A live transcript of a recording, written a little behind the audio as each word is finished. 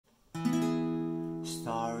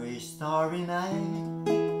Starry, starry night,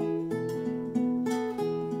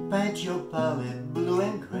 paint your palette blue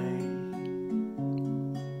and gray.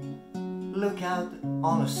 Look out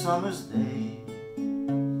on a summer's day,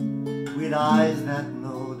 with eyes that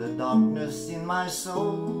know the darkness in my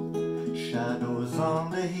soul. Shadows on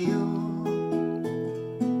the hill,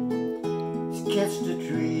 sketch the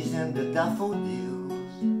trees and the daffodils,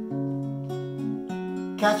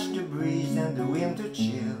 catch the breeze and the winter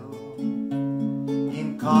chill,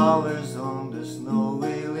 in colors on the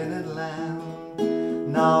snowy linen land.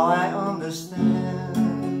 Now I understand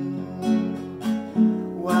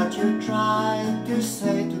what you tried to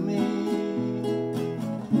say to me,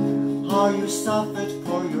 how you suffered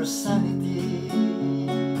for your sanity,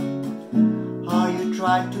 how you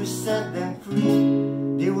tried to set them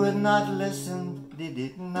free. They would not listen, they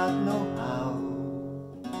did not know how.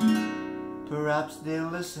 Perhaps they'll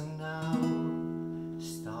listen now.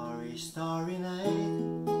 Starry, starry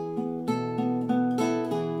night,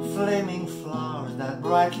 flaming flowers that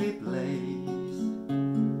brightly blaze,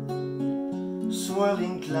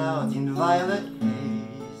 swirling clouds in violet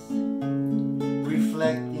haze,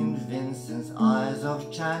 reflect in Vincent's eyes of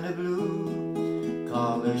china blue,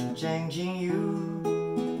 colors changing you.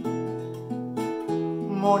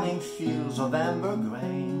 Morning fields of amber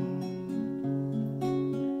grain,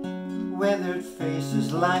 weathered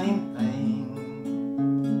faces lying in pain,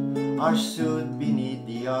 are soothed beneath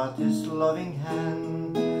the artist's loving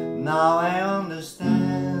hand. Now I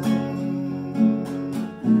understand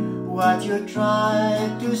what you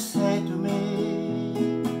tried to say to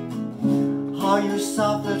me, how you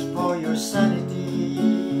suffered for your sanity,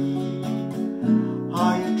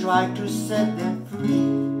 how you tried to set them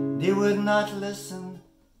free. They would not listen,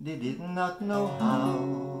 they did not know how.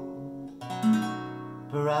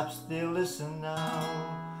 Perhaps they'll listen now,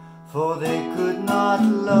 for they could not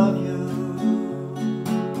love you,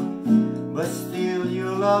 but still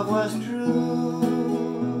your love was true.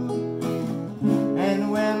 And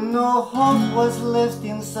when no hope was left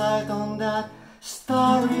in sight on that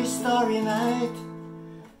starry, starry night,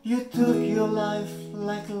 you took your life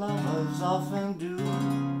like lovers often do.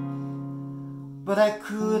 But I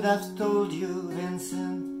could have told you,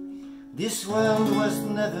 Vincent, this world was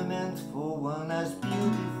never meant for one as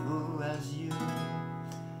beautiful as you.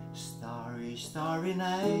 Starry, starry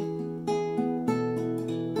night,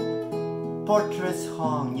 portraits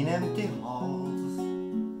hung in empty halls,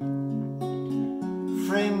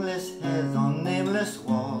 frameless heads on nameless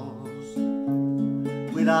walls,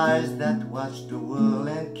 with eyes that watch the world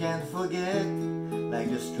and can't forget, like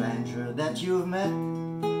the stranger that you've met.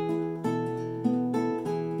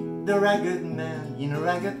 The ragged man in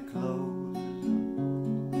ragged clothes,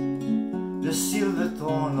 the silver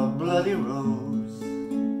thorn of bloody rose,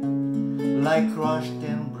 lie crushed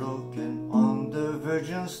and broken on the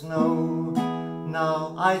virgin snow.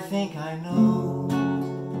 Now I think I know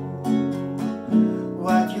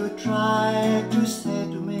what you tried to say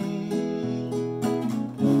to me,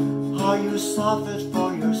 how you suffered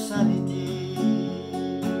for your sanity,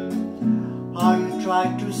 how you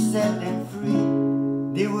tried to set them free.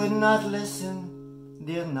 They would not listen,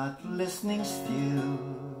 they're not listening still.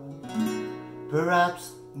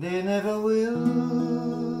 Perhaps they never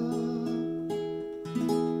will.